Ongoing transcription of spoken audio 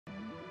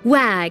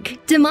WAG,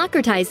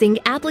 Democratizing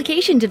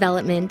Application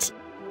Development.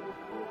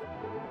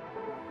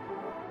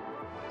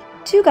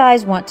 Two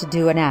guys want to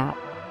do an app.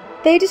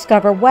 They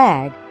discover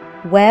WAG,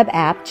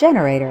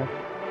 WebAppGenerator.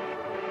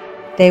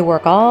 They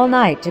work all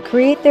night to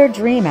create their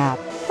dream app,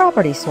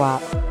 Property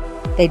Swap.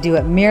 They do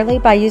it merely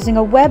by using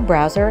a web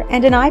browser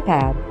and an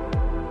iPad.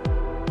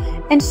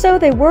 And so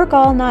they work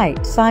all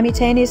night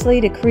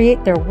simultaneously to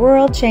create their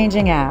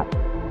world-changing app.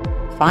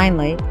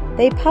 Finally,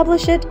 they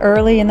publish it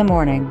early in the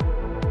morning.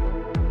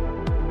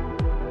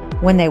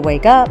 When they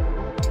wake up,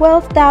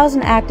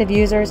 12,000 active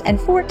users and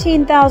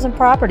 14,000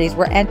 properties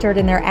were entered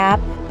in their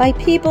app by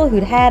people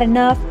who'd had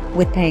enough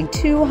with paying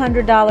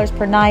 $200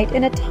 per night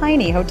in a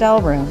tiny hotel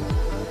room.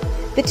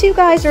 The two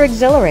guys are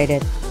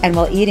exhilarated, and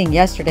while eating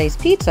yesterday's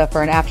pizza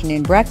for an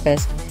afternoon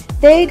breakfast,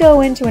 they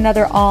go into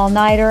another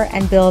all-nighter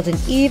and build an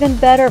even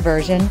better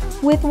version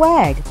with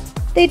WAG.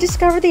 They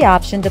discover the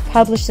option to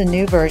publish the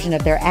new version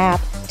of their app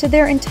to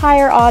their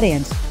entire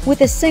audience with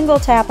a single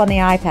tap on the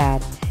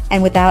iPad,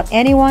 and without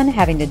anyone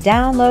having to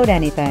download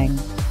anything.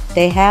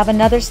 They have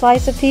another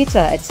slice of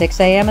pizza at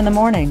 6 a.m. in the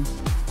morning.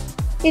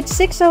 It's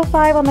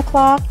 6:05 on the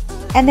clock,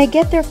 and they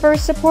get their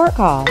first support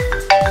call.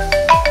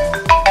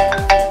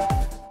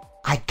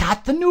 I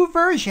got the new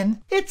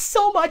version. It's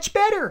so much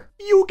better.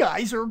 You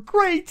guys are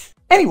great.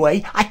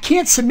 Anyway, I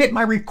can't submit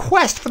my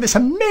request for this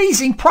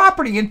amazing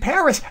property in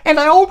Paris, and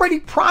I already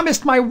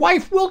promised my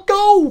wife we'll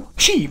go.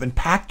 She even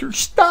packed her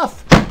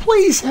stuff.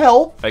 Please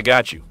help. I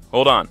got you.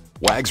 Hold on.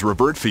 WAG's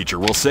revert feature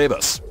will save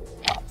us.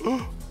 Yes,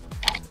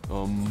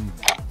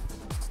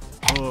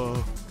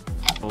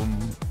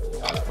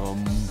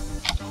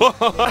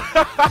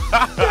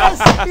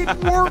 it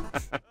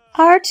worked.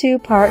 Our two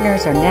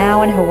partners are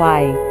now in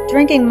Hawaii,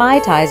 drinking Mai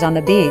Tais on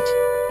the beach.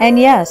 And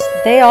yes,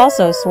 they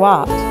also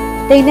swapped.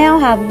 They now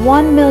have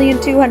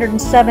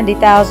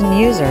 1,270,000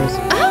 users.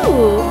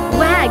 Oh,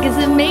 WAG is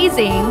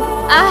amazing.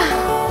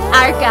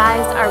 Our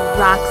guys are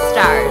rock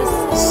stars.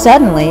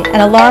 Suddenly,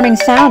 an alarming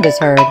sound is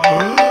heard.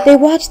 They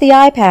watch the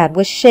iPad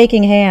with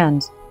shaking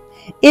hands.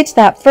 It's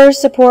that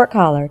first support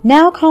caller,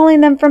 now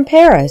calling them from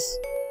Paris.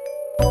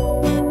 Ha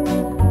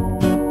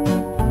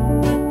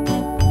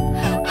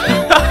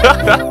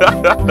ha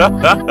ha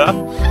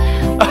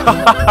ha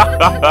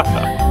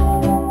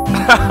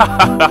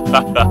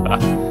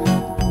ha!